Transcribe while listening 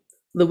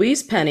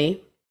Louise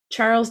Penny,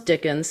 Charles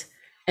Dickens,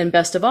 and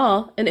best of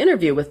all, an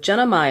interview with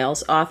Jenna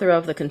Miles, author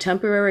of the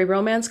contemporary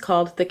romance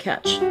called The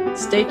Catch.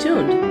 Stay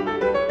tuned.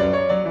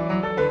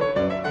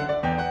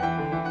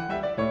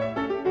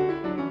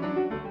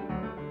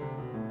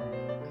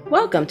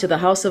 Welcome to the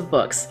House of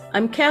Books.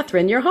 I'm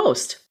Catherine, your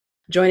host.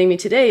 Joining me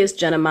today is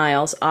Jenna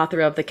Miles,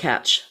 author of The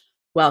Catch.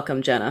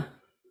 Welcome, Jenna.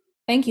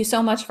 Thank you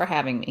so much for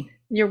having me.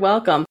 You're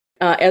welcome.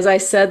 As I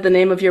said, the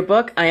name of your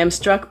book, I am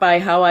struck by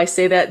how I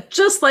say that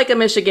just like a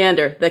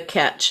Michigander, The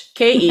Catch,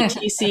 Ketch.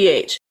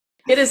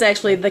 It is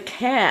actually The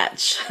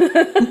Catch.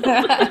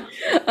 However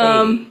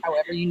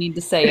you need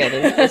to say it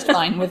is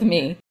fine with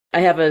me.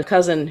 I have a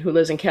cousin who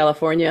lives in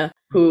California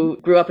who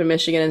grew up in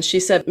Michigan, and she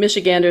said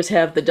Michiganders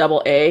have the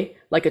double A,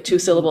 like a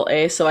two-syllable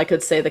A, so I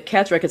could say The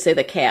Catch or I could say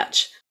The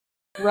Catch.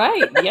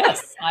 Right,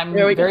 yes. I'm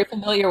very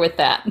familiar with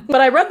that.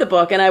 But I read the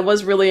book, and I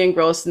was really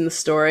engrossed in the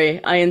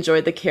story. I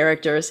enjoyed the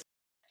characters.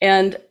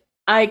 And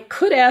I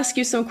could ask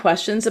you some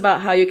questions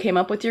about how you came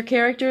up with your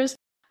characters,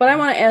 but I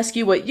want to ask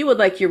you what you would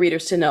like your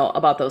readers to know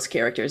about those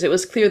characters. It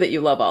was clear that you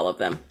love all of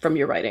them from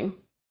your writing.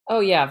 Oh,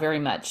 yeah, very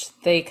much.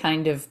 They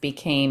kind of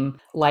became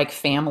like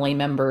family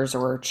members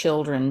or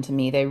children to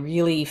me. They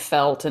really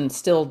felt and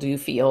still do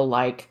feel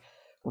like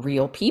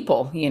real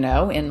people,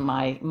 in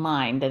my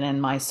mind and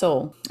in my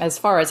soul. As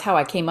far as how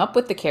I came up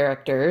with the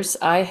characters,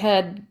 I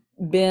had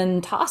been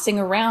tossing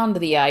around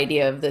the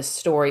idea of this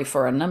story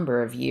for a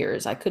number of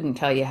years. I couldn't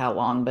tell you how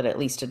long, but at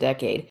least a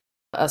decade.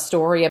 A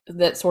story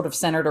that sort of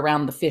centered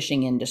around the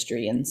fishing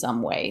industry in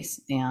some ways.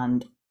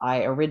 And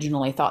I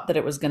originally thought that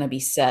it was going to be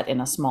set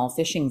in a small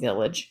fishing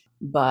village,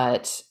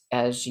 but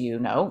as you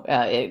know,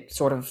 it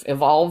sort of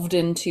evolved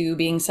into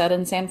being set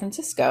in San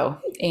Francisco.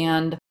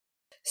 And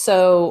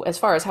so as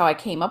far as how I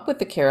came up with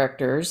the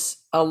characters,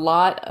 a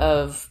lot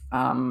of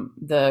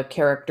the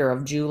character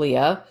of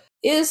Julia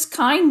is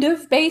kind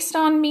of based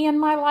on me and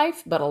my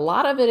life, but a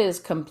lot of it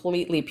is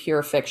completely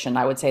pure fiction.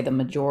 I would say the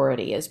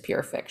majority is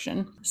pure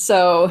fiction.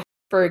 So,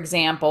 for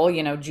example,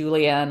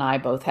 Julia and I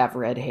both have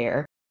red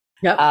hair.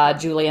 Yep.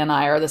 Julia and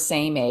I are the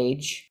same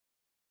age.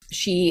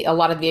 A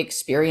lot of the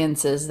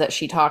experiences that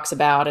she talks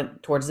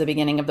about towards the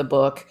beginning of the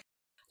book,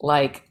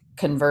 like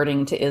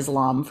converting to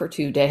Islam for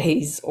 2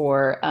 days,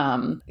 or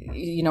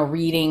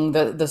reading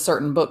the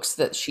certain books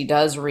that she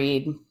does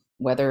read,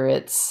 whether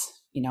it's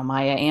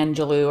Maya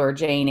Angelou or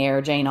Jane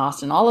Eyre, Jane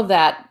Austen, all of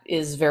that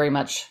is very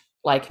much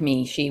like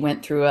me. She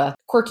went through a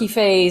quirky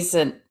phase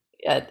at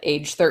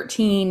age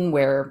 13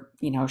 where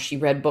she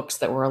read books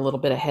that were a little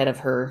bit ahead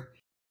of her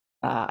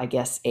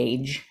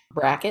age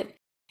bracket.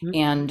 Mm-hmm.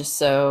 And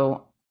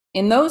so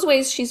in those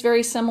ways she's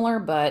very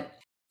similar,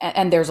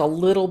 and there's a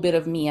little bit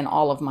of me in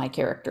all of my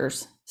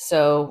characters.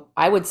 So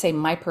I would say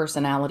my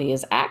personality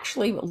is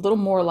actually a little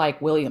more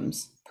like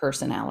William's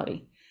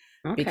personality.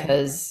 Okay.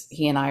 Because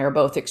he and I are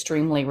both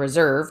extremely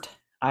reserved.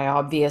 I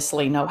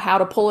obviously know how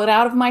to pull it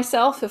out of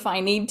myself if I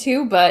need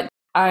to, but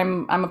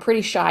I'm a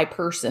pretty shy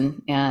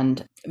person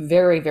and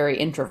very, very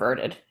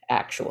introverted,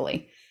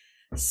 actually.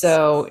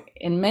 So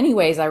in many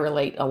ways, I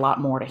relate a lot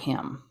more to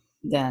him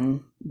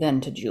than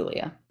to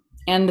Julia.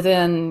 And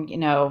then,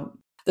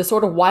 the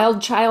sort of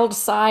wild child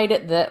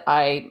side that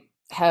I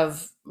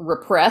have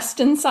repressed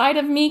inside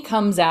of me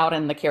comes out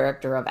in the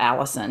character of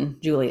Allison,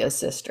 Julia's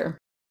sister.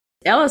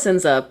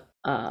 Allison's a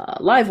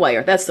live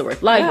wire. That's the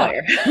word. Live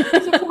wire.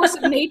 It's a force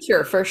of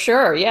nature for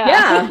sure.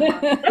 Yeah.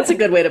 Yeah. That's a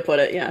good way to put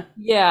it. Yeah.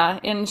 Yeah.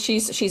 And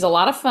she's a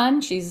lot of fun.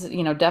 She's,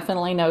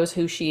 definitely knows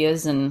who she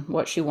is and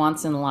what she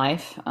wants in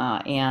life.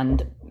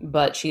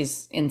 But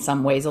she's in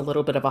some ways a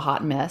little bit of a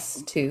hot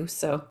mess too.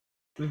 So,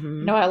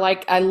 mm-hmm.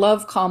 I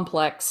love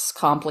complex,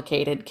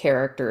 complicated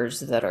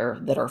characters that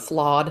are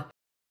flawed,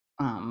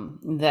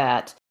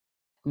 that,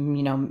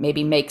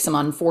 maybe make some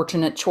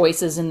unfortunate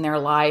choices in their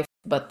life,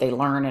 but they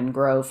learn and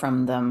grow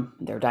from them.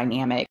 They're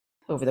dynamic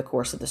over the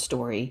course of the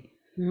story.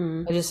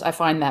 Mm-hmm. I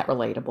find that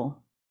relatable.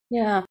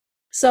 Yeah.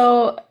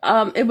 So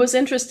it was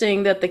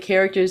interesting that the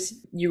characters,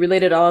 you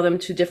related all of them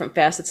to different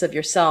facets of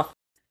yourself.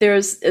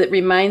 It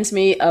reminds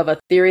me of a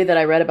theory that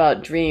I read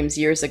about dreams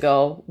years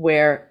ago,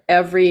 where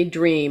every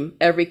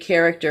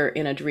character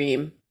in a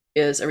dream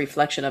is a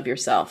reflection of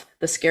yourself.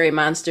 The scary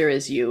monster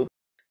is you.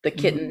 The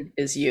kitten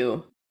is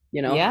you.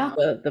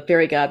 The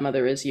fairy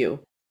godmother is you.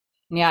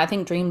 Yeah, I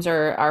think dreams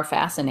are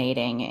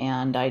fascinating.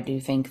 And I do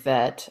think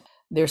that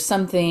there's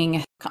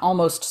something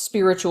almost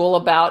spiritual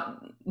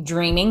about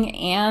dreaming.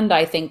 And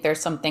I think there's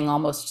something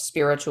almost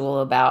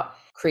spiritual about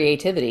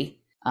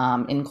creativity,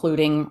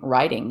 including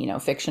writing,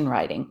 fiction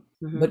writing,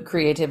 but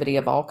creativity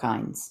of all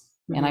kinds.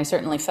 Mm-hmm. And I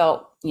certainly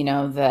felt,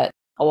 that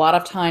a lot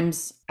of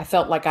times I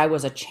felt like I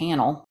was a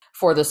channel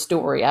for the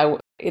story.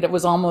 It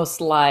was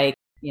almost like,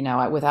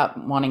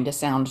 without wanting to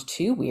sound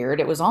too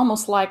weird, it was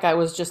almost like I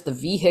was just the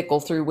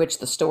vehicle through which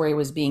the story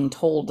was being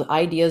told.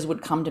 Ideas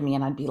would come to me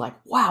and I'd be like,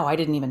 wow, I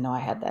didn't even know I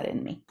had that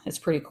in me. It's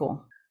pretty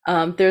cool.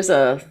 There's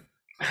I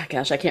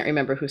can't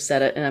remember who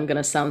said it, and I'm going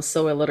to sound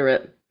so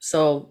illiterate.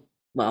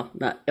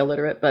 Not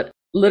illiterate, but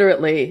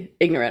literally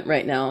ignorant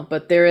right now.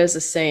 But there is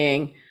a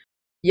saying,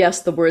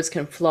 yes, the words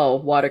can flow,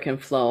 water can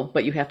flow,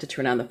 but you have to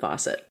turn on the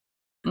faucet.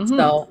 Hmm.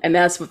 So, and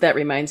that's what that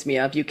reminds me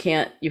of. You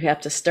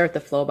have to start the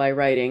flow by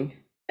writing,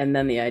 and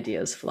then the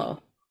ideas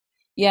flow.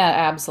 Yeah,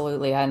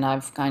 absolutely. And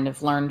I've kind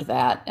of learned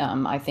that.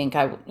 I think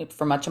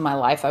for much of my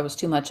life, I was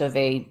too much of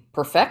a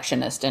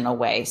perfectionist in a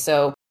way.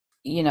 So,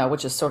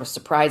 which is sort of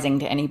surprising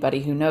to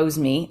anybody who knows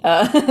me.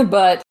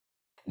 But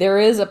there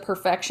is a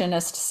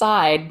perfectionist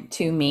side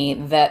to me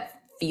that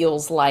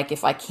feels like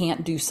if I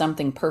can't do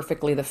something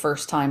perfectly the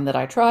first time that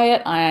I try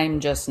it,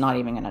 I'm just not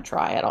even going to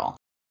try at all.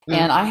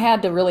 And I Mm-hmm.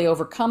 had to really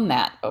overcome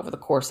that over the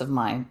course of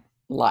my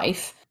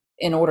life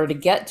in order to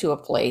get to a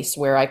place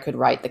where I could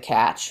write the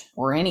catch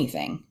or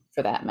anything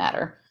for that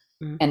matter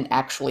and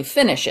actually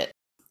finish it.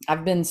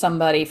 I've been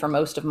somebody for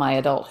most of my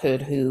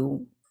adulthood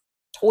who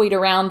toyed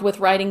around with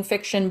writing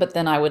fiction, but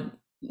then I would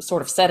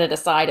sort of set it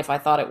aside if I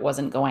thought it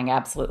wasn't going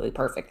absolutely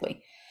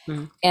perfectly.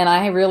 Mm-hmm. And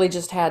I really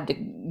just had to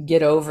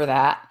get over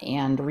that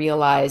and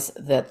realize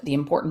that the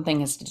important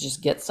thing is to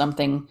just get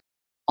something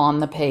on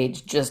the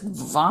page, just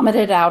vomit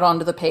it out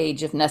onto the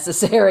page if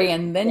necessary,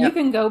 and then you Yep.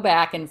 can go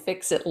back and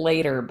fix it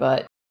later.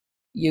 But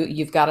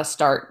you've got to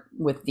start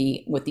with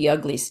the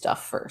ugly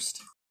stuff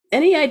first.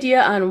 Any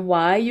idea on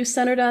why you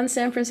centered on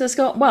San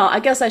Francisco? Well, I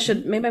guess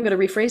maybe I'm going to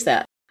rephrase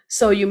that.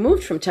 So you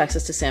moved from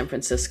Texas to San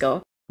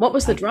Francisco. What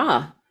was the I,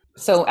 draw?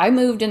 so I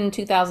moved in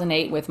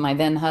 2008 with my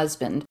then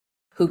husband,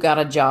 who got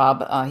a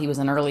job. He was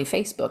an early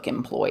Facebook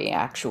employee,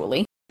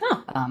 actually.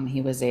 Oh,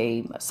 He was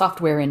a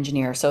software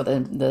engineer, so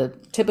the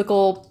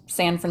typical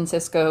San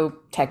Francisco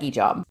techie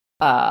job.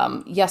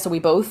 Yeah, so we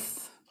both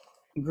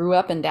grew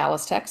up in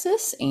Dallas,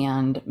 Texas,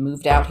 and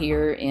moved out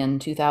here in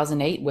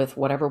 2008 with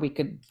whatever we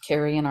could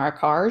carry in our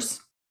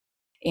cars,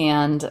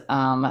 and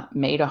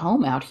made a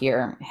home out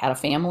here, had a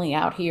family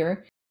out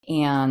here.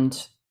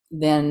 And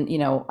then,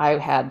 I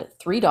had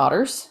three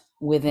daughters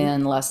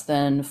within less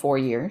than 4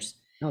 years.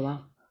 oh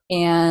wow.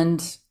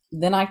 And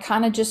then I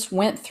kind of just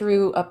went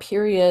through a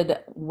period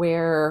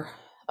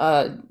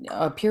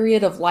a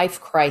period of life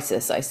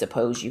crisis, I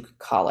suppose you could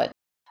call it,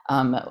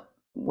 um,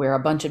 where a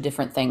bunch of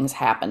different things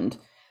happened.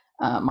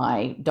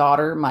 My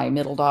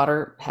middle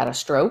daughter, had a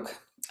stroke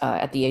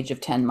at the age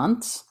of 10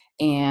 months.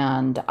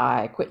 And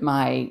I quit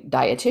my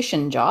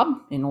dietitian job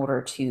in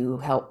order to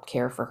help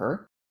care for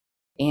her.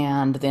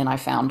 And then I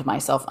found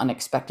myself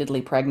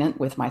unexpectedly pregnant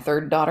with my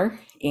third daughter.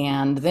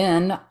 And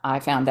then I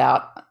found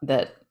out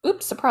that,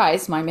 oops,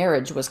 surprise, my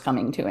marriage was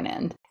coming to an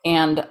end.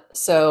 And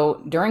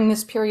so during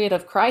this period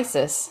of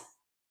crisis,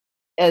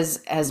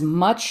 as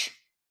much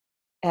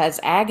as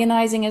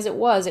agonizing as it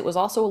was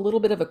also a little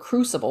bit of a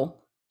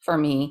crucible for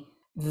me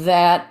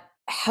that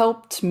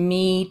helped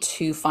me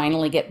to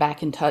finally get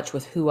back in touch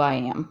with who I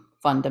am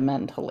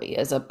fundamentally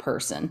as a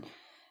person.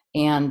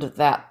 And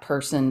that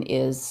person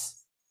is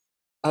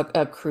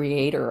a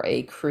creator,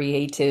 a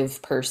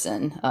creative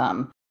person,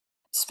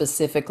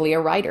 specifically a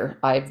writer.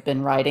 I've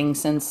been writing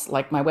since,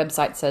 like my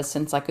website says,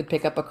 since I could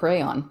pick up a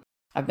crayon.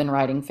 I've been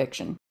writing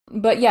fiction.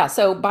 But yeah,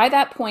 so by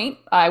that point,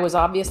 I was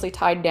obviously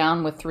tied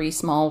down with three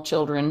small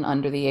children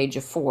under the age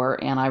of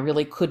 4, and I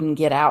really couldn't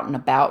get out and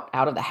about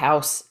out of the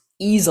house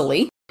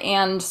easily.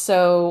 And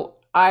so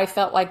I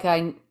felt like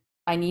I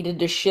needed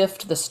to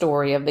shift the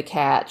story of the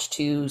catch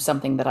to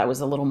something that I was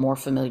a little more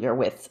familiar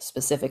with,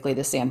 specifically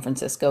the San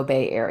Francisco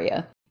Bay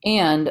Area.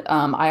 And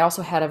I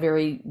also had have a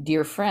very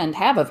dear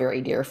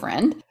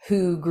friend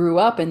who grew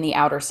up in the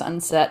Outer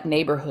Sunset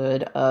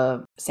neighborhood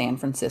of San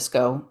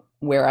Francisco,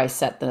 where I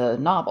set the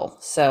novel.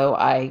 So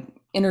I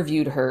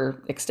interviewed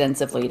her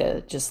extensively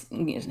to just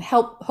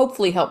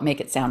hopefully help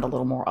make it sound a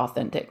little more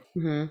authentic.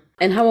 Mm-hmm.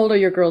 And how old are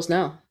your girls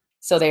now?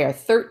 So they are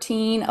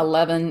 13,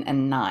 11,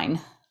 and 9.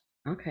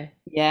 Okay.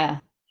 Yeah.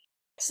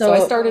 So I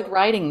So, started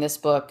writing this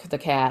book, The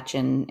Catch,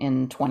 in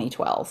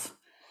 2012,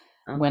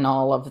 when okay.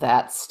 all of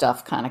that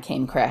stuff kind of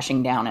came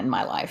crashing down in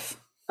my life.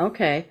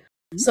 Okay.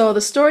 So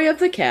the story of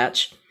the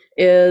catch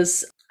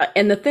is,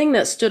 and the thing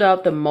that stood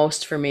out the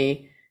most for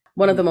me,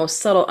 one of the most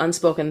subtle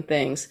unspoken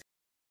things,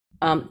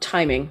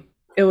 timing.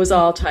 It was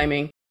all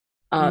timing.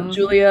 Mm-hmm.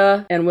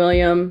 Julia and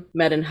William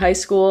met in high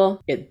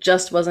school. It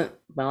just wasn't,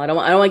 well, I don't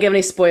want to give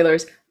any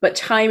spoilers, but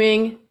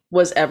timing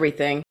was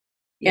everything.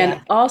 And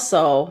Yeah.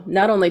 also,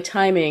 not only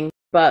timing,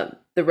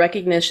 but the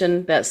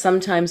recognition that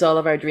sometimes all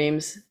of our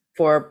dreams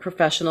for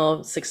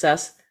professional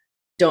success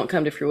don't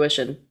come to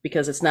fruition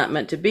because it's not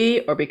meant to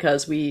be or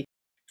because we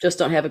just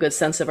don't have a good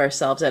sense of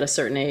ourselves at a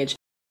certain age.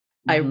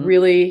 I Mm-hmm.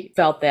 really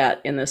felt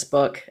that in this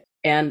book.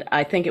 And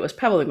I think it was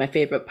probably my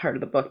favorite part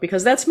of the book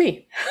because that's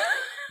me.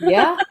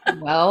 Yeah.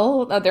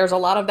 Well, there's a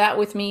lot of that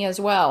with me as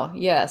well.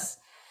 Yes.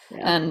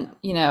 Yeah.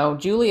 And,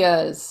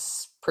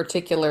 Julia's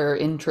particular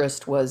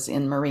interest was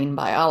in marine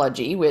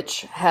biology,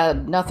 which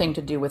had nothing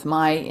to do with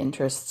my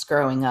interests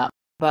growing up.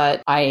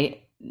 But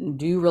I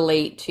do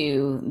relate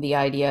to the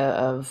idea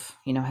of,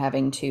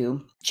 having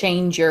to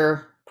change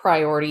your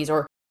priorities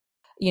or,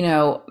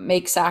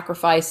 make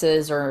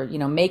sacrifices or,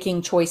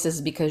 making choices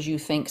because you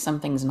think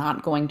something's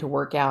not going to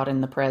work out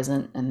in the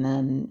present and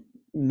then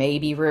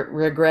maybe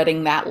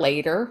regretting that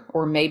later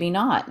or maybe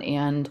not.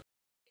 And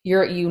you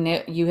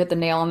hit the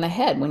nail on the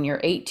head. When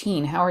you're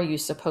 18, how are you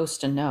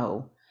supposed to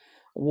know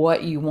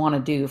what you want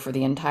to do for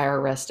the entire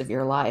rest of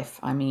your life.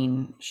 I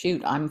mean,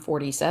 shoot, I'm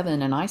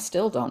 47 and I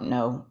still don't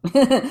know,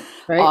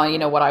 Right?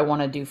 what I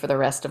want to do for the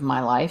rest of my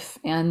life.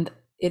 And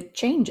it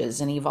changes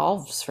and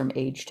evolves from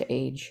age to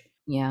age.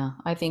 Yeah,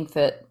 I think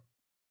that,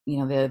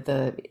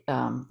 the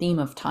theme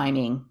of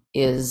timing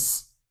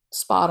is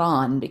spot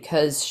on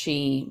because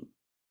they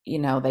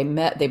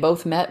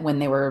both met when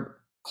they were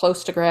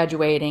close to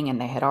graduating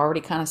and they had already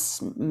kind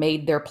of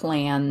made their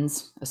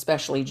plans,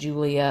 especially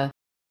Julia.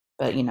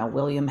 But,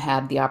 William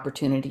had the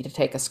opportunity to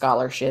take a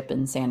scholarship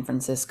in San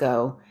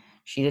Francisco.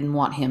 She didn't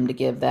want him to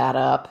give that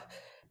up,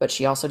 but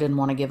she also didn't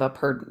want to give up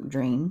her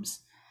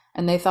dreams.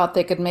 And they thought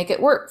they could make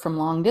it work from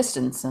long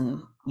distance.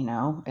 And,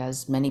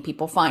 as many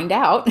people find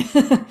out,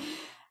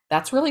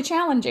 that's really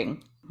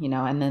challenging,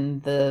 and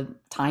then the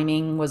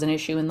timing was an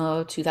issue in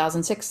the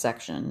 2006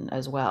 section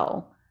as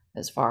well,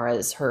 as far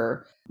as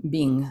her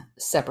being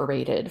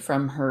separated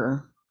from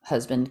her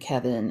husband,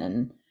 Kevin,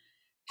 and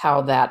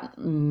how that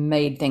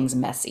made things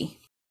messy.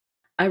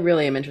 I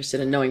really am interested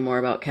in knowing more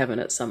about Kevin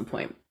at some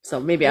point. So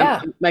maybe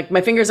Yeah.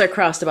 my fingers are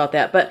crossed about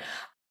that. But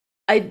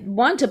I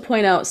want to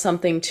point out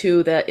something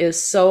too that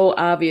is so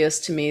obvious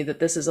to me that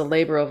this is a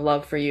labor of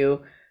love for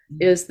you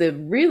is the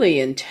really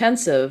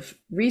intensive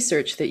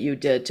research that you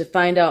did to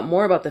find out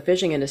more about the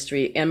fishing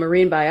industry and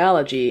marine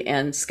biology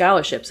and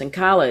scholarships in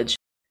college.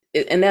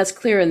 And that's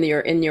clear in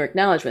your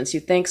acknowledgments. You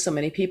thank so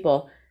many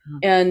people.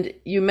 And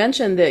you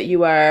mentioned that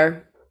you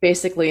are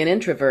basically an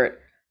introvert.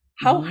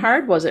 How Mm-hmm.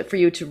 hard was it for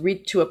you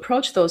to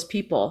approach those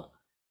people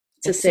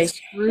to It's say, "Hey,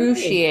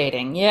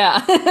 excruciating.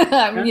 Yeah.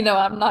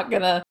 I'm not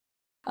going to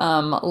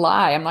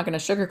lie. I'm not going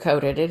to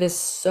sugarcoat it. It is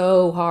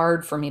so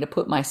hard for me to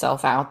put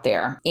myself out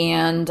there.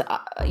 And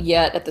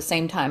yet at the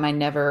same time, I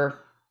never,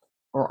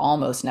 or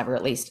almost never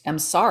at least, am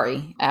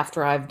sorry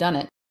after I've done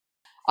it.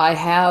 I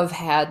have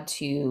had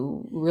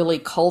to really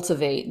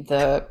cultivate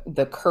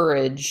the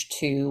courage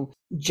to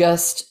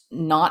just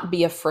not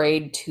be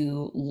afraid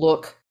to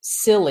look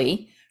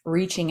silly,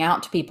 reaching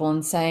out to people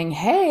and saying,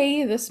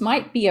 "Hey, this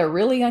might be a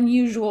really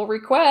unusual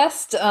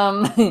request.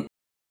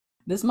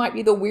 This might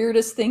be the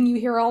weirdest thing you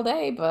hear all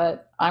day,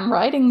 but I'm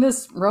writing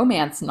this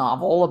romance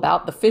novel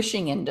about the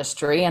fishing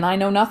industry and I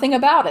know nothing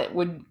about it.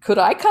 Could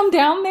I come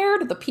down there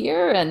to the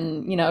pier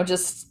and,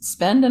 just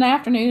spend an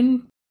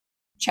afternoon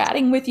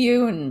chatting with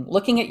you and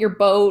looking at your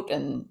boat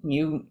and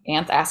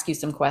ask you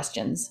some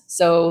questions?"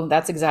 So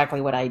that's exactly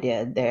what I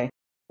did. They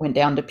went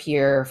down to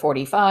Pier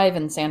 45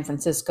 in San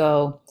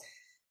Francisco,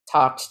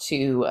 talked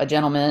to a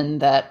gentleman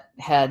that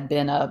had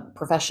been a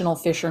professional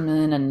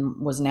fisherman and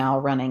was now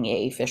running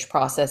a fish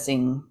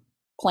processing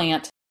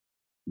plant.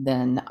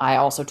 Then I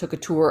also took a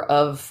tour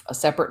of a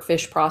separate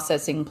fish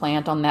processing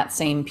plant on that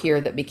same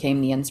pier that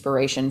became the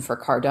inspiration for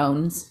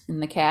Cardones in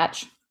the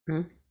catch.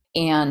 hmm,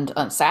 And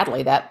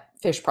sadly, that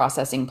fish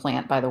processing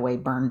plant, by the way,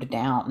 burned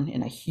down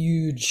in a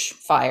huge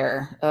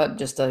fire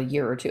just a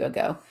year or two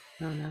ago.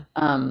 oh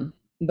no."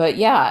 But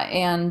yeah,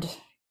 and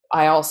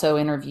I also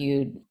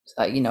interviewed,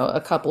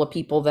 a couple of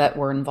people that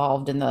were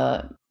involved in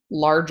the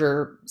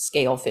larger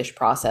scale fish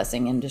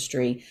processing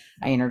industry.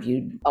 I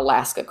interviewed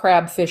Alaska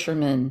crab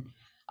fishermen.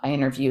 I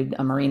interviewed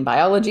a marine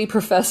biology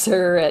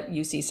professor at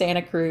UC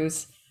Santa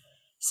Cruz.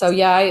 So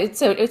yeah,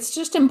 it's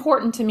just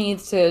important to me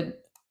to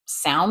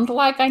sound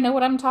like I know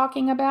what I'm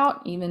talking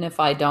about, even if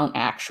I don't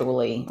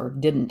actually or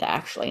didn't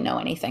actually know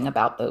anything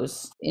about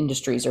those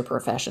industries or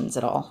professions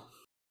at all.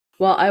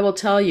 Well, I will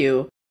tell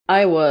you,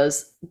 I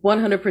was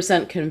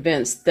 100%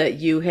 convinced that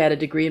you had a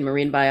degree in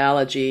marine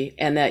biology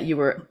and that you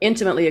were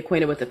intimately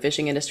acquainted with the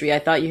fishing industry. I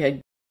thought you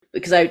had,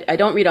 because I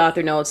don't read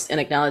author notes and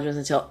acknowledgments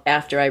until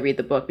after I read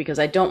the book because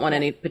I don't want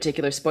any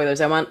particular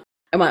spoilers. I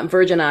want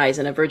virgin eyes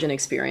and a virgin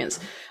experience.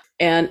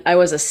 And I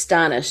was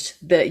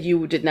astonished that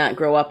you did not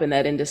grow up in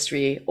that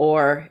industry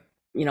or,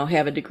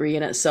 have a degree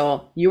in it.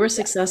 So you were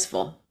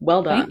successful.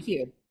 Well done. Thank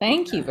you.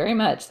 Thank you very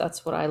much.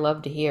 That's what I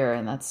love to hear.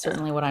 And that's Yeah.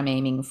 certainly what I'm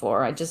aiming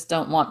for. I just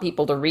don't want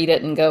people to read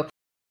it and go,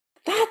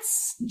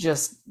 that's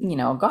just,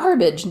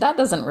 garbage. That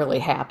doesn't really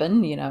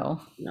happen, No.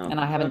 and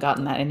I haven't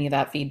gotten any of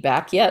that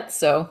feedback yet.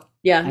 So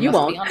Yeah, I you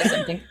must be won't. onto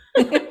something.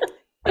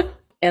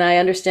 And I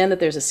understand that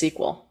there's a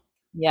sequel.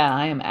 Yeah,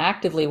 I am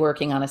actively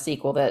working on a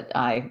sequel that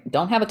I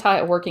don't have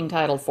a working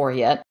title for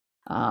yet.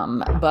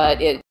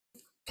 But it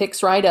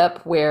picks right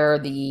up where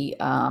the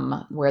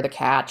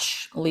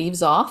catch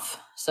leaves off.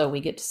 So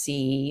we get to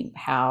see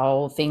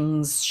how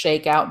things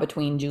shake out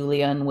between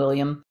Julia and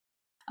William.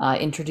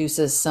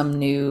 Introduces some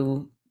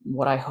new,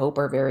 what I hope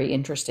are very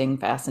interesting,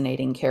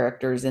 fascinating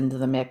characters into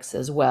the mix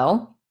as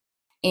well.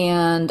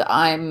 And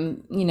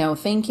I'm,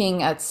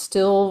 thinking it's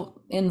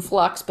still in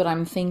flux, but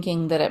I'm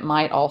thinking that it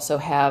might also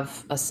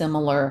have a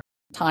similar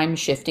time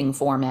shifting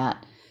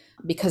format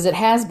because it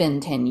has been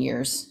 10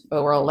 years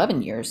or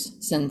 11 years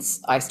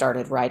since I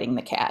started writing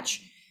The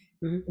Catch,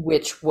 Mhm.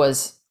 which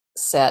was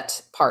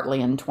set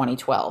partly in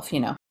 2012.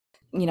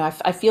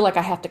 I feel like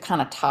I have to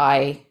kind of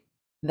tie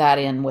that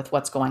in with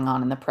what's going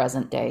on in the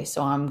present day.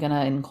 So I'm going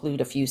to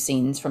include a few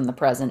scenes from the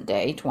present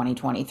day,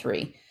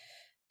 2023,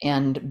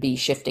 and be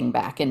shifting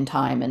back in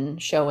time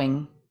and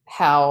showing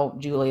how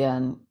Julia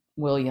and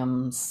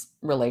Williams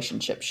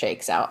relationship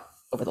shakes out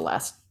over the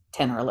last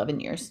 10 or 11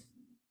 years.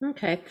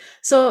 Okay.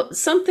 So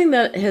something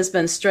that has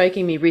been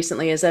striking me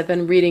recently as I've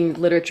been reading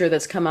literature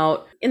that's come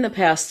out in the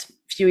past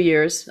few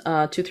years,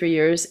 2, 3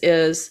 years,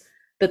 is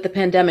that the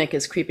pandemic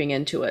is creeping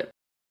into it.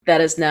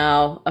 That is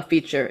now a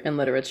feature in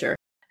literature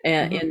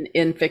and Mhm.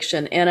 in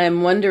fiction. And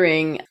I'm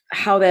wondering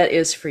how that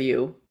is for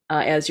you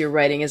as you're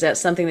writing. Is that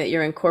something that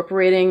you're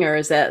incorporating, or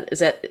is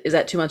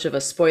that too much of a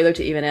spoiler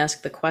to even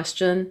ask the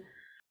question?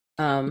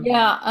 Um,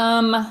 Yeah,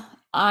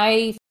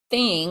 I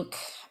think,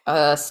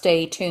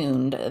 stay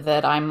tuned,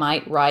 that I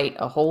might write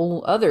a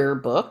whole other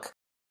book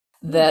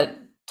that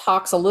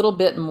talks a little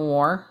bit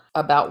more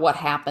about what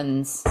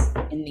happens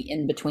in the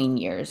in-between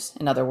years.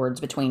 In other words,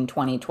 between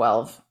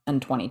 2012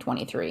 and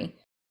 2023.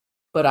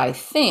 But I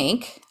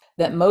think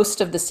that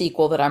most of the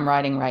sequel that I'm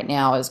writing right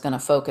now is going to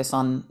focus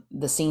on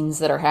the scenes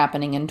that are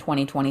happening in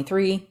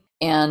 2023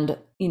 and,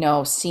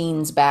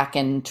 scenes back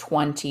in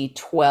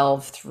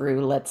 2012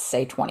 through, let's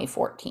say,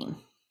 2014.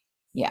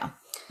 Yeah.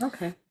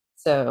 okay.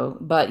 So,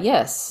 but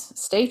yes,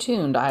 stay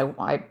tuned.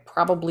 I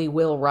probably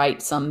will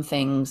write some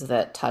things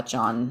that touch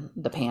on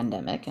the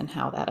pandemic and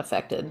how that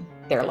affected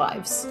their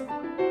lives.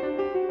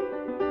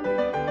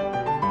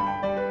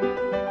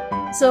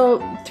 So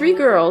three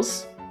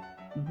girls,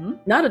 Hmm.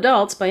 not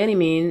adults by any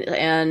means,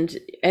 and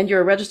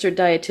you're a registered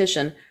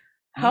dietitian.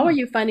 How are Mm.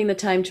 you finding the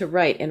time to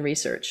write and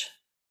research?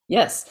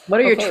 Yes. What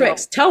are your Okay.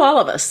 tricks? Tell all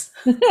of us.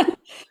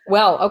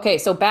 Well, okay.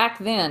 So back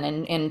then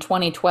in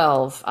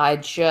 2012, I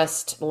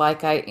just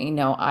like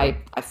I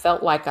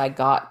felt like I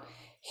got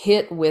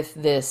hit with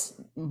this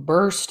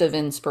burst of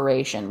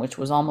inspiration, which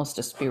was almost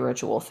a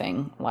spiritual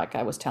thing, like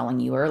I was telling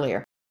you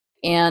earlier.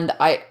 And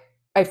I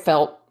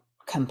felt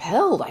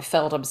compelled. I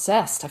felt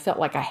obsessed. I felt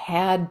like I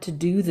had to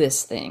do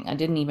this thing. I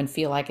didn't even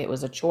feel like it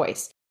was a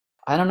choice.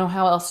 I don't know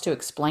how else to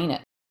explain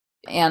it.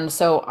 And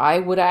so I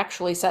would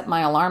actually set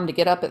my alarm to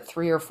get up at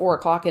 3 or 4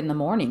 o'clock in the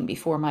morning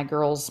before my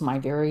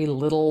very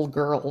little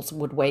girls,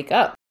 would wake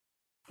up.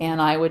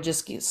 And I would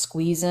just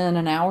squeeze in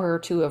an hour or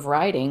two of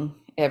writing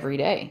every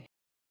day.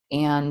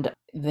 And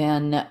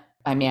then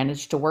I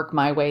managed to work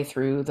my way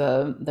through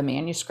the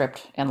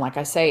manuscript. And like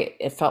I say,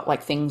 it felt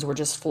like things were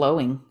just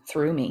flowing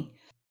through me.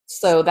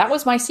 So that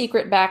was my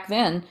secret back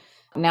then.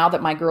 Now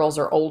that my girls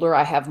are older,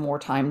 I have more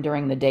time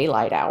during the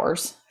daylight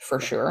hours for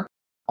sure.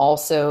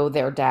 Also,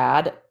 their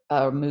dad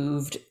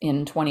moved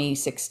in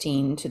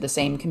 2016 to the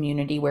same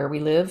community where we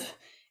live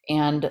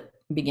and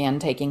began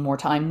taking more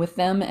time with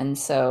them. And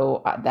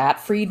so that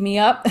freed me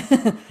up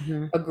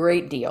Mhm. a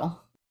great deal.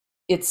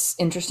 It's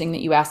interesting that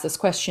you asked this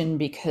question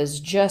because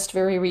just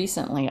very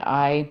recently,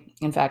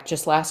 in fact,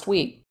 just last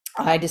week,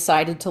 I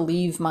decided to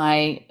leave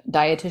my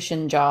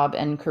dietitian job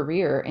and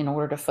career in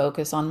order to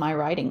focus on my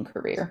writing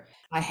career.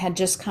 I had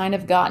just kind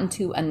of gotten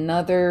to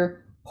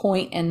another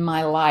point in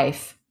my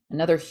life,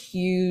 another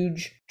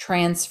huge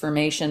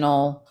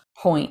transformational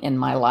point in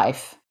my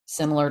life,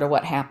 similar to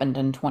what happened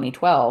in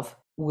 2012,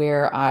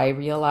 where I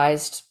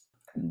realized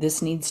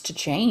this needs to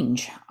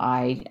change.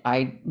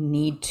 I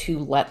need to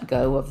let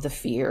go of the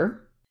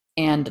fear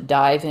and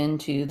dive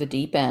into the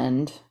deep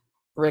end,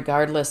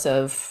 regardless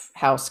of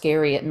how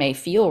scary it may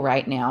feel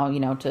right now,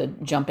 to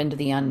jump into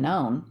the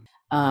unknown.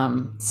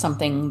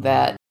 Something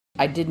that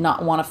I did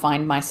not want to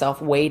find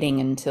myself waiting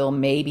until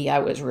maybe I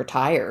was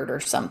retired or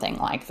something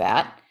like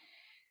that.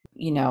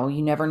 You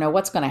never know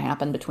what's going to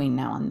happen between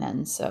now and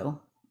then.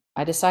 So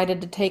I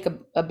decided to take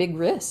a big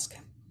risk,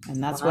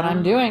 and that's what I'm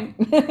Wow.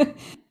 doing.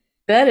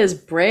 That is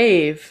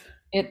brave.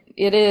 It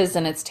is,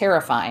 and it's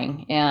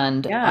terrifying,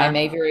 and I Yeah.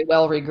 may very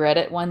well regret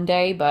it one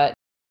day, but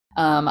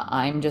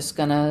I'm just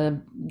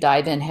gonna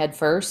dive in head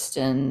first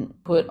and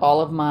put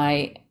all of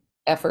my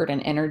effort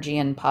and energy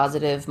and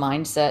positive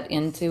mindset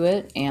into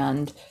it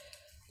and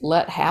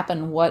let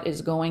happen what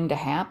is going to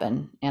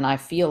happen. And I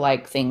feel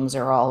like things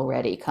are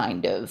already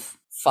kind of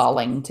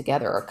falling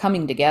together or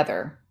coming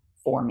together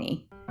for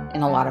me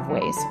in a lot of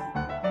ways.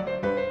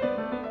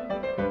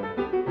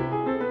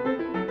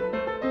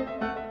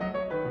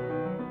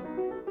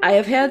 I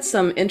have had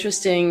some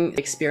interesting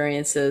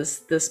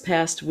experiences this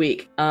past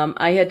week.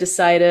 I had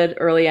decided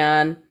early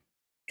on,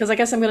 because I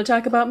guess I'm going to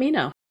talk about me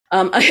now.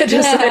 I had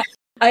decided, Yeah.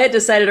 I had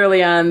decided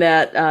early on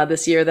that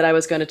this year that I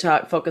was going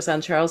to focus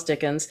on Charles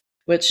Dickens.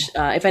 Which,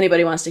 if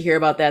anybody wants to hear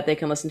about that, they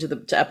can listen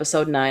to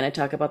episode 9. I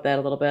talk about that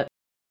a little bit.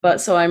 But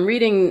so I'm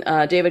reading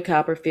David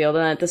Copperfield,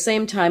 and at the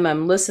same time,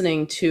 I'm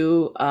listening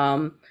to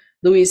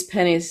Louise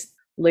Penny's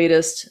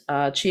latest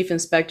Chief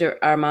Inspector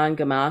Armand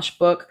Gamache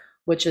book,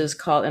 which is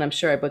called, and I'm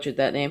sure I butchered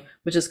that name,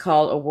 which is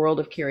called A World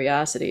of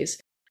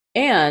Curiosities.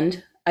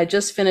 And I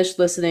just finished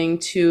listening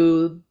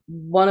to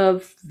one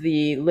of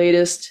the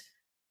latest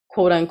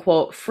quote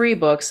unquote free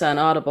books on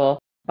Audible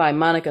by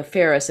Monica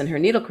Ferris and her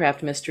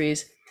Needlecraft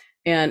Mysteries.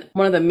 And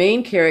one of the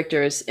main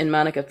characters in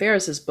Monica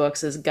Ferris's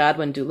books is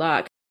Godwin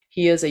Dulac.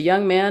 He is a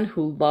young man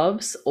who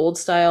loves old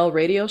style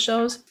radio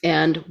shows.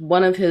 And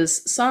one of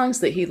his songs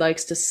that he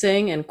likes to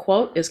sing and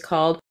quote is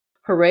called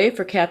Hooray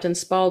for Captain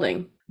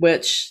Spaulding,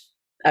 which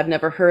I've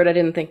never heard. I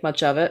didn't think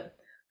much of it.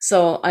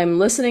 So I'm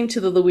listening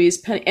to the Louise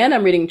Penny, and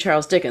I'm reading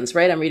Charles Dickens,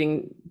 right? I'm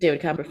reading David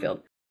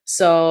Copperfield.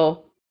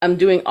 So I'm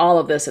doing all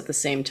of this at the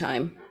same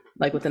time,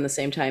 like within the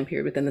same time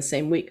period, within the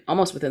same week,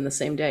 almost within the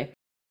same day.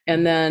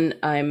 And then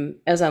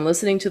as I'm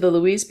listening to the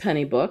Louise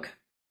Penny book,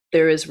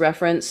 there is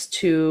reference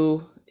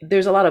to,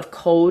 there's a lot of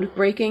code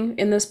breaking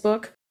in this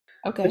book,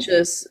 Okay. which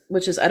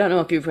is I don't know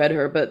if you've read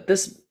her, but the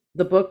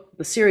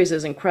series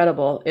is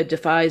incredible. It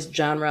defies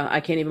genre. I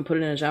can't even put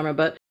it in a genre,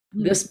 but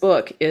Mm. this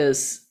book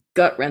is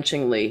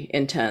gut-wrenchingly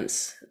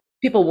intense.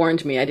 People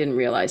warned me, I didn't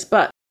realize.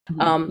 But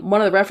Mhm. one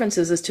of the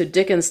references is to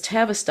Dickens'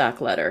 Tavistock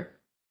letter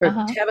or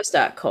Uh-huh.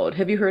 Tavistock code.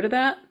 Have you heard of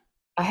that?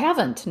 I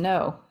haven't,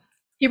 no.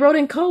 He wrote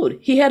in code.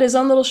 He had his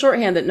own little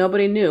shorthand that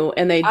nobody knew,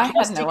 and they I had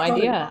just no decoded.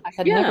 idea. I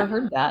had never Yeah,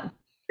 heard that.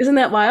 isn't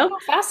that wild?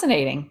 How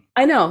fascinating.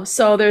 I know.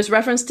 So there's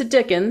reference to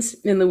Dickens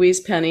in Louise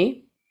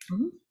Penny.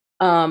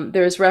 Mhm.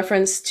 There's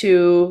reference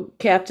to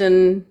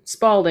Captain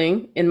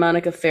Spaulding in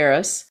Monica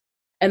Ferris.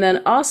 And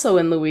then also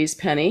in Louise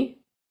Penny,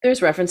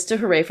 there's reference to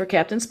Hooray for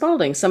Captain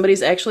Spaulding.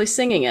 Somebody's actually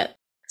singing it.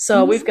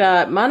 So we've Mhm.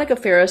 got Monica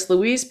Ferris,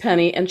 Louise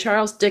Penny, and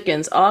Charles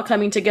Dickens all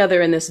coming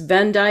together in this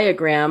Venn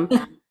diagram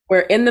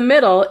where in the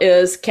middle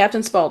is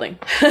Captain Spaulding.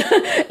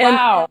 and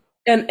Wow.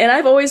 and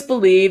I've always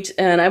believed,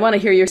 and I want to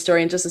hear your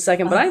story in just a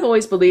second, but Uh, I've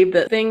always believed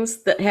that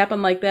things that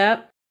happen like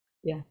that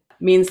yeah.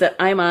 means that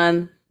I'm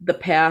on the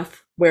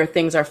path where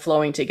things are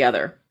flowing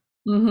together.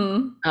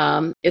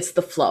 Mm-hmm. It's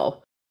the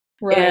flow.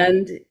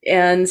 Right.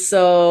 And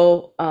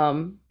so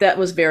that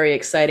was very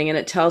exciting, and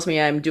it tells me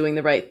I'm doing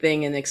the right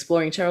thing in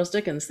exploring Charles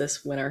Dickens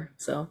this winter.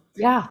 So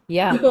Yeah.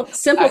 Yeah.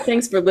 simple I,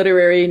 things for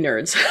literary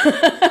nerds.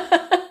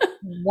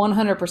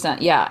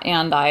 100%. Yeah.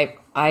 And I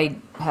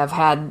have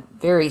had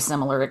very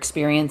similar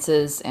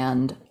experiences,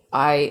 and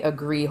I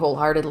agree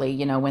wholeheartedly.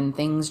 You know, when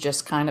things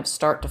just kind of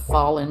start to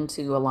fall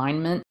into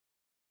alignment,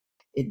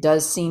 it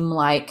does seem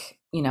like,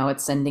 you know,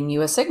 it's sending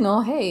you a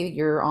signal, hey,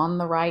 you're on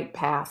the right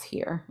path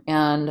here.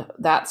 And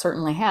that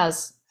certainly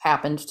has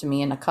happened to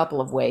me in a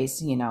couple of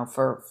ways. You know,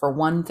 for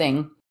one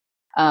thing,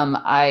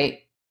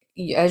 I,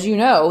 as you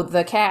know,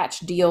 the catch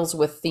deals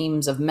with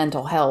themes of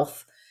mental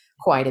health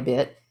quite a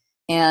bit.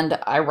 And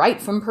I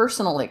write from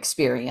personal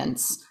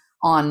experience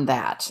on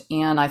that.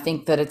 And I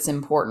think that it's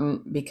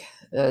important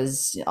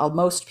because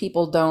most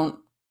people don't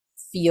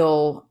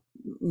feel,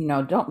 you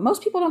know, don't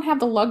most people don't have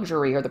the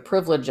luxury or the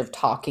privilege of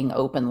talking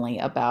openly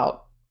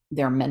about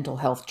their mental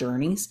health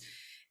journeys.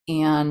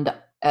 And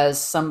as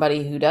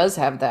somebody who does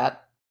have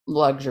that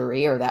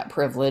luxury or that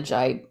privilege,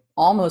 I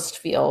almost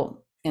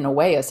feel, in a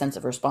way, a sense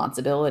of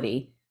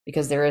responsibility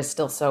because there is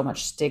still so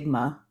much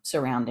stigma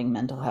surrounding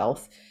mental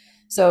health.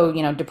 So,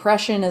 you know,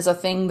 depression is a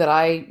thing that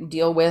I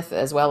deal with,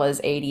 as well as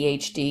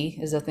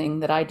ADHD is a thing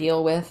that I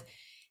deal with.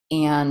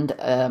 And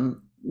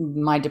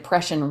my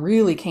depression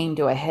really came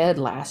to a head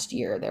last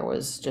year. There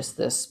was just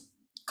this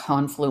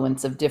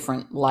confluence of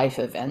different life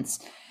events.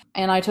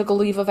 And I took a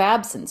leave of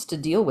absence to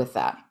deal with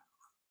that.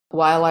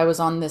 While I was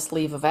on this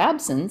leave of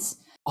absence,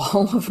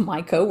 all of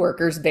my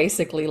coworkers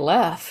basically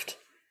left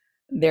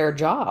their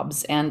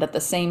jobs. And at the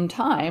same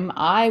time,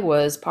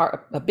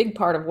 a big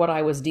part of what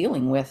I was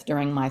dealing with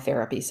during my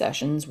therapy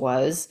sessions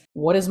was,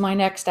 what is my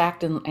next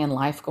act in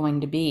life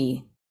going to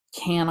be?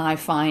 Can I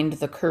find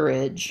the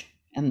courage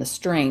and the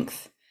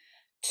strength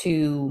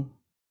to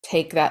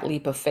take that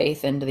leap of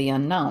faith into the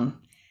unknown?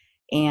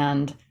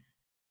 And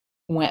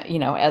when, you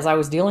know, as I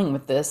was dealing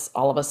with this,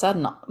 all of a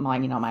sudden,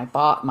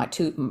 my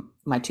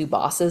two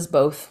bosses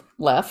both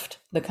left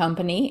the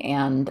company,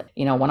 and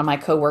one of my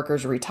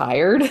coworkers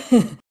retired,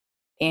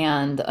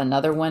 and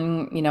another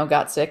one,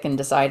 got sick and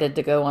decided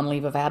to go on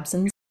leave of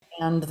absence.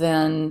 And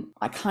then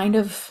I kind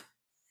of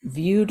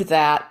viewed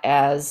that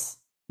as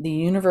the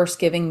universe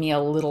giving me a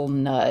little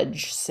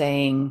nudge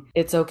saying,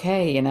 it's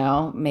okay,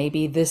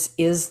 maybe this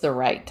is the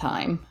right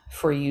time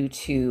for you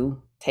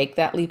to take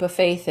that leap of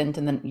faith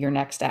into your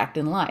next act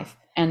in life.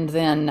 And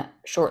then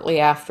shortly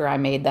after I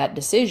made that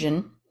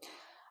decision,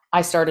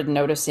 I started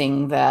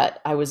noticing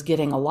that I was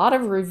getting a lot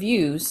of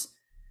reviews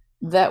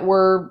that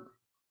were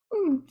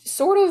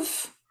sort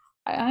of,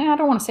 I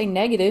don't want to say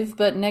negative,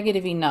 but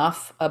negative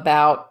enough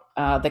about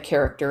the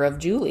character of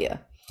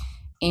Julia.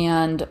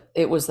 And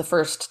it was the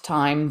first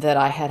time that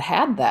I had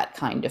had that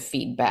kind of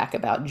feedback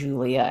about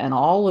Julia, and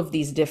all of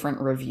these different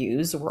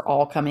reviews were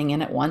all coming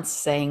in at once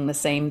saying the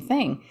same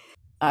thing.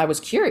 I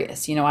was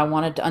curious, I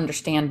wanted to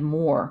understand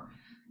more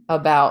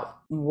about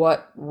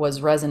what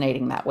was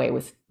resonating that way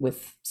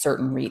with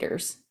certain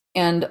readers.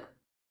 And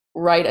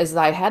right as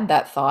I had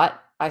that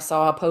thought, I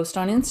saw a post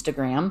on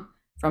Instagram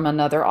from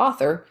another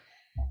author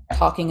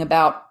talking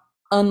about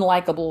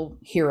unlikable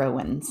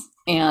heroines.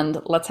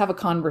 And let's have a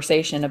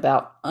conversation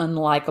about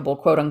unlikable,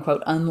 quote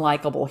unquote,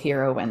 unlikable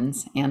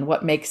heroines and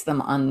what makes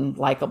them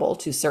unlikable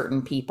to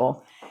certain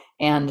people.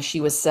 And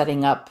she was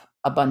setting up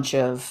a bunch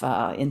of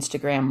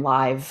Instagram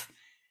live,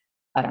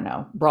 I don't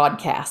know,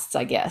 broadcasts,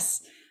 I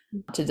guess,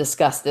 to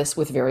discuss this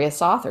with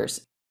various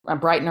authors.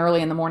 Bright and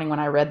early in the morning when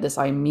I read this,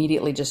 I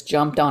immediately just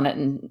jumped on it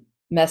and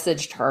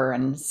messaged her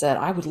and said,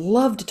 I would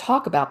love to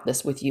talk about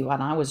this with you.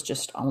 And I was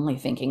just only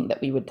thinking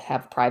that we would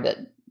have private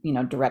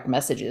direct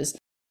messages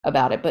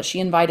about it, but she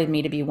invited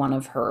me to be one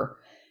of her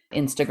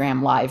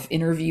Instagram live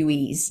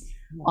interviewees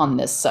on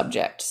this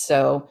subject.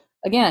 So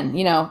again,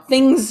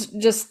 things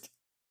just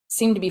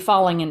seem to be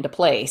falling into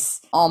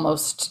place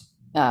almost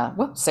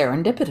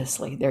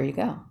serendipitously. There you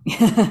go.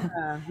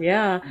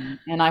 Yeah.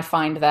 And I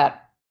find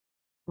that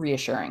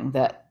reassuring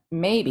that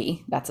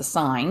maybe that's a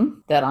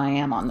sign that I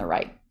am on the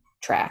right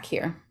track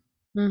here.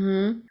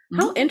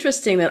 How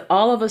interesting that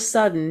all of a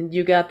sudden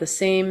you got the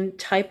same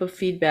type of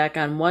feedback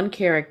on one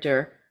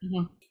character.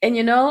 And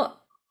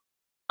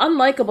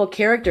unlikable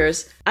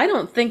characters, I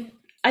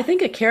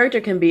think a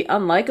character can be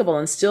unlikable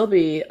and still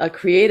be a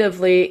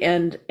creatively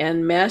and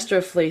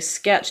masterfully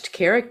sketched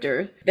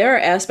character. There are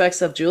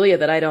aspects of Julia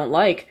that I don't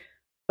like,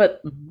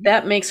 but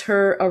that makes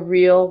her a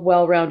real,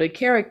 well-rounded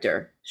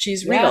character.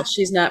 She's real. Yeah.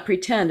 She's not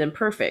pretend and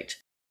perfect.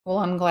 Well,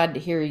 I'm glad to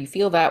hear you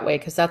feel that way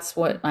because that's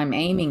what I'm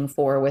aiming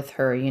for with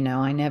her.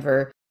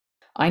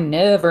 I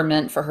never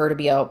meant for her to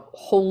be a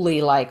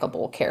wholly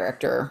likable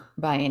character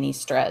by any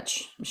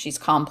stretch. She's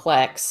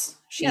complex.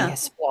 She Yeah.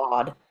 is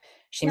flawed.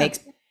 She Yeah. makes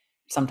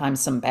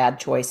sometimes some bad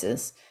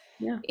choices.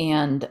 Yeah.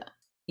 And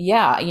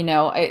yeah,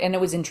 and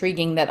it was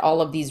intriguing that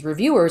all of these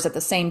reviewers at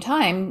the same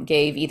time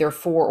gave either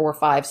 4 or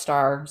 5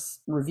 stars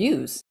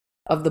reviews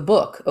of the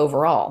book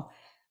overall.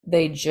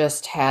 They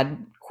just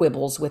had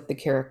quibbles with the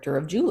character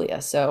of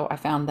Julia. So I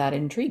found that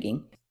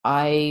intriguing.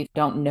 I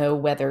don't know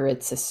whether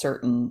it's a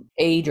certain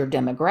age or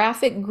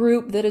demographic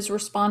group that is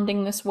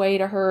responding this way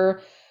to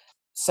her.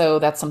 So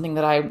that's something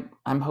that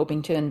I'm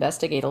hoping to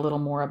investigate a little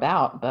more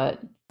about.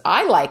 But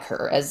I like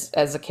her as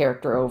a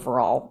character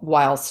overall,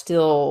 while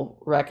still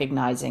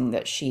recognizing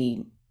that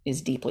she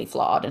is deeply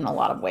flawed in a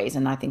lot of ways.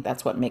 And I think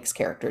that's what makes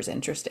characters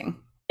interesting.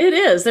 It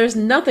is. There's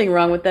nothing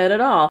wrong with that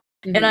at all.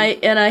 And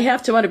I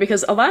have to wonder,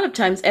 because a lot of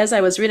times as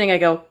I was reading, I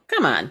go,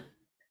 come on,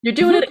 you're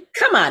doing it.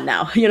 Come on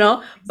now,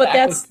 but Exactly.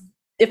 that's,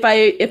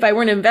 if I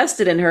weren't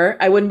invested in her,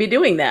 I wouldn't be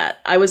doing that.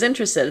 I was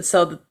interested.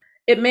 So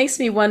it makes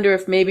me wonder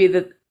if maybe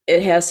that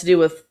it has to do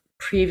with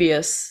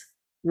previous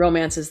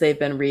romances they've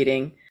been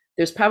reading.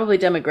 There's probably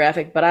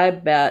demographic, but I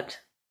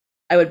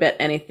would bet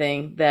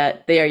anything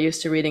that they are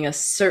used to reading a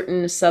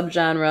certain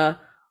subgenre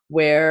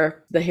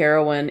where the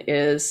heroine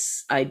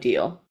is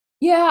ideal.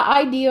 Yeah,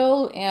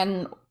 ideal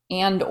and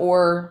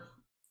or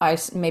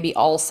maybe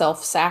all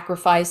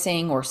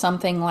self-sacrificing or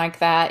something like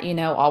that,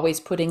 always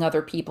putting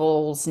other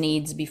people's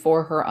needs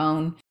before her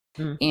own.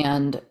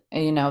 And,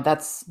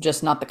 that's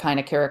just not the kind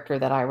of character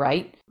that I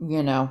write.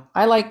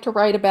 I like to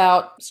write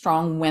about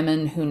strong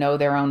women who know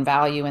their own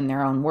value and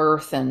their own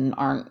worth and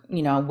aren't,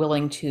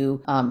 willing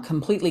to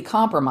completely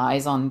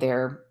compromise on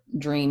their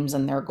dreams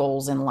and their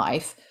goals in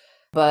life,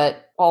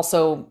 but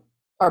also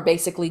are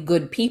basically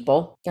good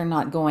people. They're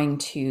not going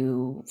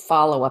to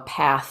follow a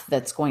path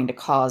that's going to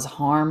cause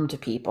harm to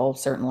people,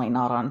 certainly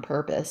not on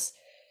purpose.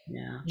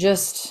 Yeah.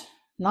 Just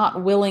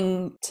not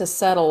willing to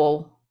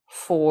settle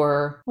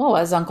for, well,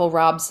 as Uncle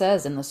Rob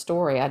says in the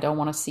story, I don't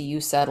want to see you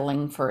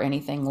settling for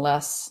anything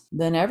less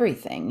than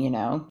everything,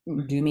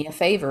 do me a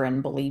favor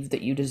and believe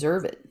that you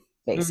deserve it,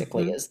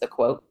 basically is the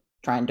quote.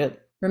 Trying to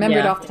remember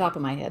it off the top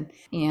of my head.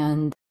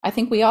 And I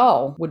think we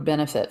all would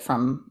benefit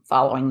from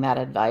following that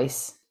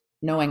advice,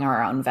 knowing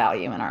our own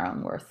value and our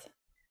own worth.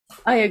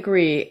 I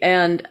agree.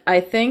 And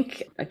I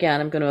think, again,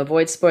 I'm going to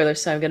avoid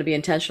spoilers, so I'm going to be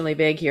intentionally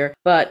vague here,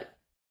 but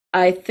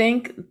I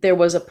think there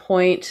was a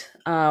point,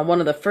 one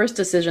of the first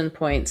decision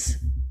points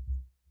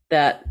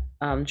that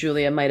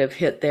Julia might have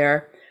hit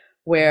there,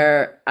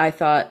 where I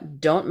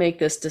thought, don't make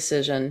this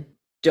decision.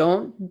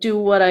 Don't do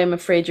what I'm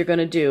afraid you're going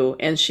to do.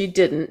 And she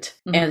didn't.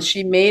 And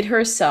she made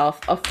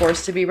herself a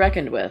force to be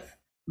reckoned with.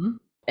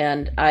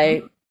 And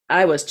I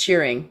was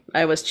cheering.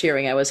 I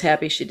was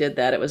happy she did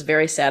that. It was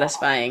very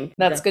satisfying.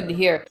 That's good to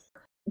hear.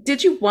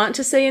 Did you want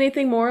to say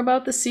anything more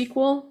about the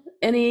sequel?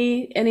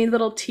 Any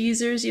little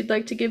teasers you'd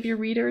like to give your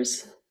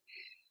readers?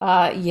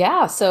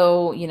 Yeah.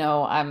 So,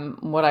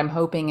 what I'm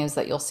hoping is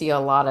that you'll see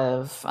a lot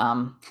of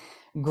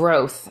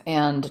growth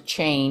and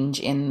change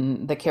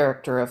in the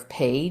character of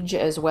Paige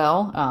as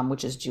well,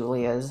 which is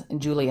Julia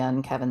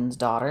and Kevin's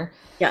daughter.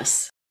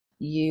 Yes.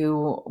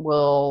 You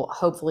will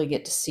hopefully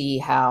get to see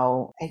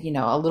how,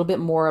 a little bit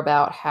more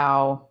about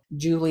how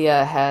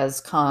Julia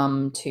has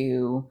come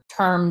to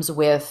terms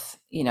with,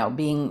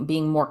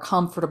 being more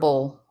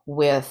comfortable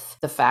with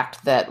the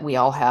fact that we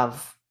all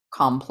have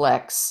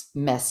complex,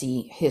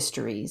 messy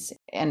histories,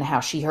 and how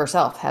she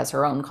herself has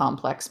her own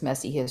complex,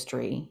 messy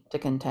history to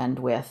contend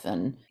with,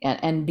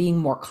 and being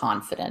more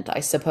confident, I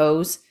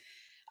suppose.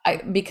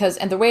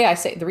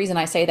 The reason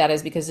I say that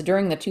is because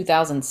during the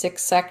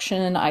 2006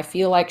 section, I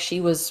feel like she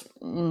was,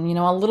 a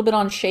little bit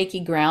on shaky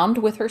ground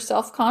with her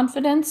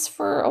self-confidence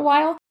for a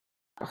while.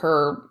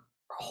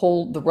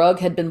 The rug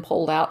had been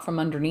pulled out from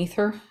underneath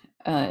her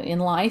in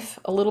life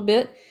a little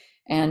bit,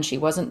 and she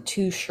wasn't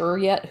too sure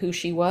yet who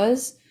she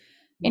was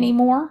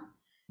anymore.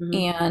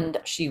 And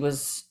she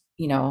was,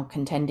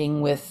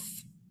 contending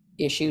with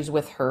issues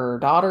with her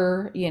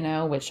daughter,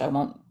 which I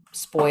won't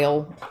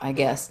spoil, I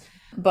guess.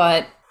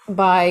 But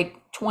by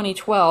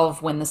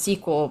 2012, when the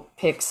sequel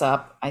picks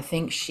up, I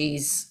think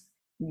she's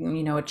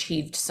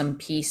achieved some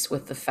peace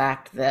with the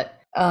fact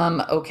that,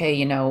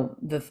 okay,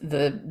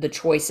 the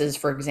choices,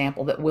 for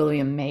example, that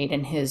William made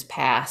in his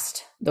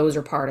past, those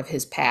are part of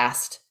his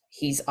past.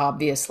 He's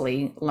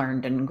obviously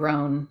learned and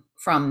grown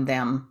from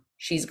them.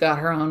 She's got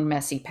her own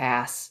messy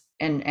past,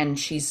 and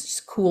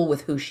she's cool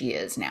with who she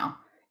is now.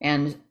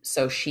 And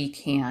so she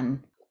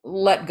can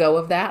let go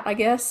of that, I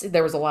guess.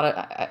 There was a lot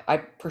of, I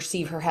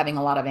perceive her having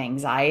a lot of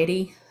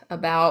anxiety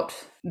about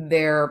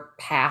their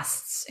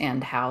pasts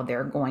and how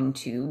they're going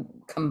to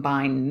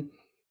combine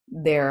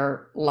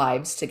their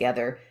lives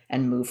together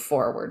and move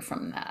forward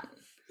from that.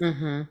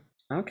 Mm-hmm.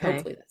 Okay.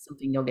 Hopefully that's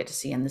something you'll get to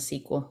see in the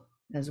sequel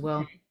as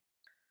well. Okay.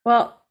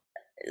 Well,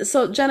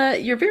 so Jenna,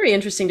 you're very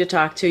interesting to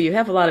talk to. You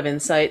have a lot of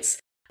insights.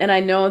 And I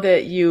know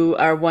that you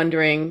are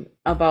wondering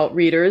about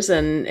readers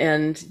and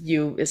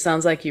it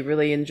sounds like you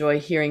really enjoy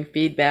hearing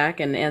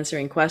feedback and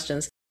answering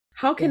questions.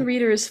 How can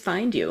readers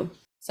find you?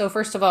 So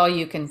first of all,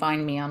 you can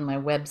find me on my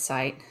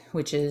website,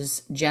 which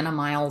is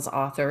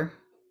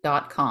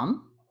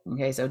jennamiles.author.com.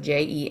 Okay, so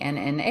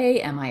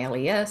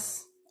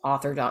JENNAMILES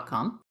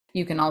author.com.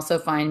 You can also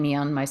find me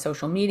on my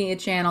social media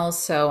channels.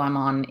 So I'm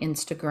on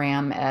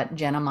Instagram at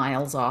Jenna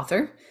Miles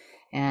Author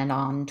and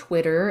on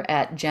Twitter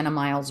at Jenna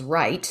Miles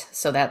Write.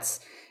 So that's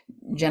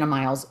Jenna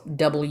Miles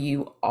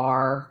WRITE,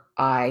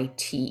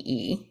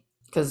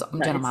 because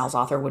Nice. Jenna Miles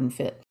Author wouldn't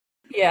fit.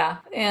 Yeah.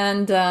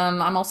 And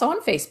I'm also on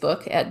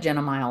Facebook at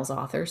Jenna Miles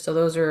Author. So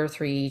those are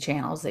 3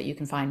 channels that you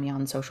can find me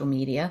on social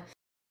media.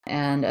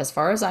 And as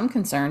far as I'm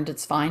concerned,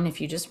 it's fine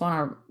if you just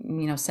want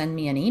to, send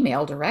me an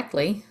email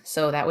directly.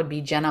 So that would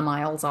be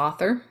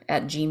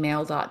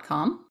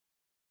jennamilesauthor@gmail.com.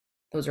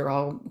 Those are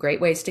all great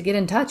ways to get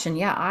in touch. And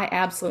yeah, I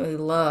absolutely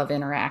love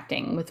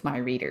interacting with my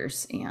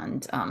readers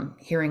and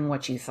hearing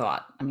what you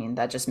thought. I mean,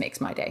 that just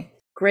makes my day.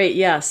 Great.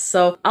 Yes.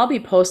 So I'll be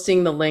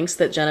posting the links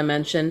that Jenna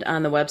mentioned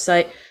on the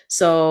website.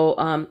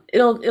 So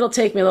it'll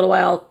take me a little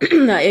while.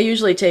 I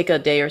usually take a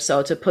day or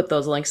so to put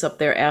those links up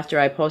there after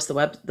I post the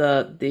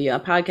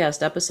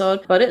podcast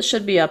episode, but it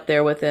should be up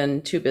there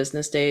within 2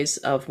 business days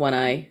of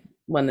when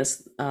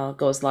this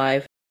goes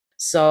live.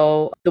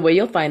 So the way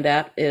you'll find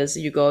that is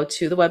you go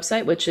to the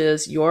website, which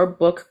is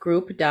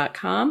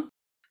yourbookgroup.com.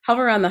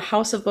 Hover on the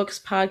House of Books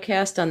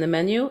podcast on the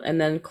menu, and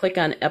then click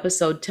on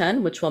episode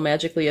 10, which will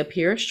magically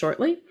appear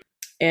shortly.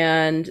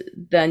 And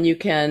then you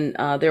can,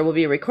 there will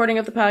be a recording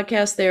of the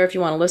podcast there if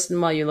you want to listen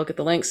while you look at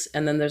the links.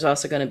 And then there's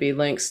also going to be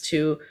links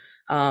to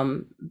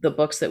the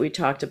books that we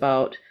talked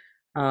about,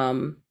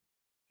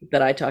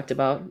 that I talked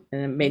about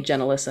and made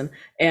Jenna listen.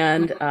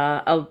 And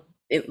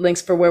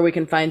links for where we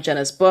can find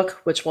Jenna's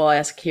book, which we'll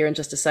ask here in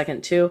just a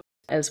second too,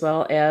 as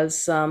well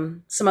as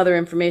some other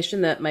information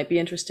that might be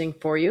interesting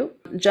for you.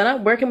 Jenna,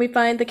 where can we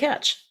find The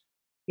Catch?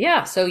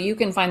 Yeah, so you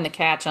can find The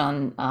Catch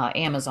on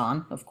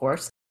Amazon, of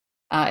course.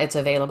 It's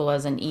available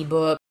as an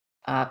ebook,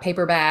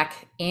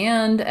 paperback,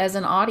 and as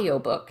an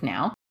audiobook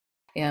now.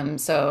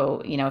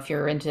 So, if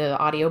you're into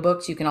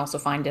audiobooks, you can also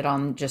find it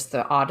on just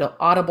the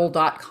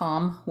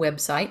audible.com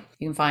website.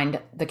 You can find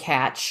The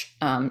Catch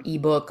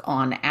ebook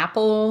on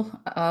Apple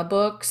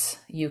Books.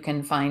 You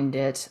can find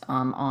it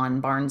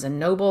on Barnes &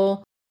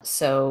 Noble.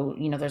 So,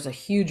 there's a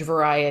huge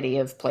variety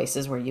of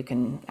places where you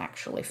can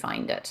actually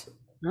find it.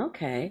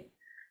 Okay.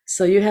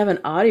 So you have an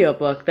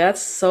audiobook.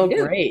 That's so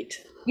great.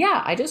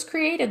 Yeah, I just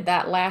created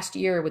that last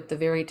year with the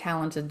very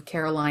talented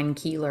Caroline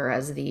Keeler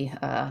as the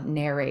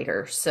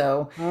narrator.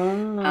 So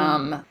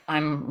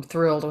I'm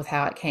thrilled with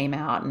how it came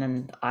out,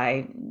 and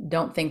I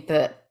don't think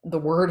that the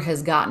word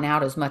has gotten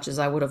out as much as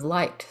I would have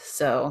liked.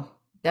 So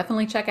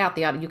definitely check out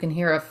the audio. You can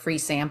hear a free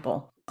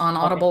sample on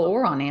Audible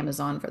or on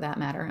Amazon for that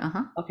matter.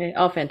 Okay.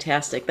 Oh,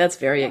 fantastic. That's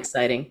very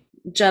exciting.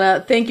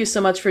 Jenna, thank you so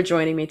much for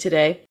joining me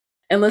today.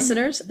 And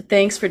listeners,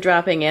 thanks for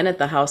dropping in at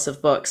the House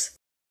of Books.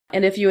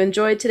 And if you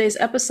enjoyed today's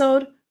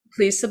episode,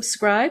 please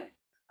subscribe.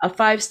 A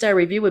 5-star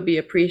review would be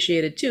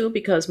appreciated too,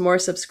 because more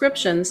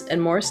subscriptions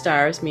and more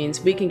stars means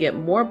we can get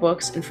more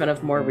books in front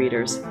of more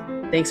readers.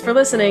 Thanks for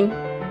listening.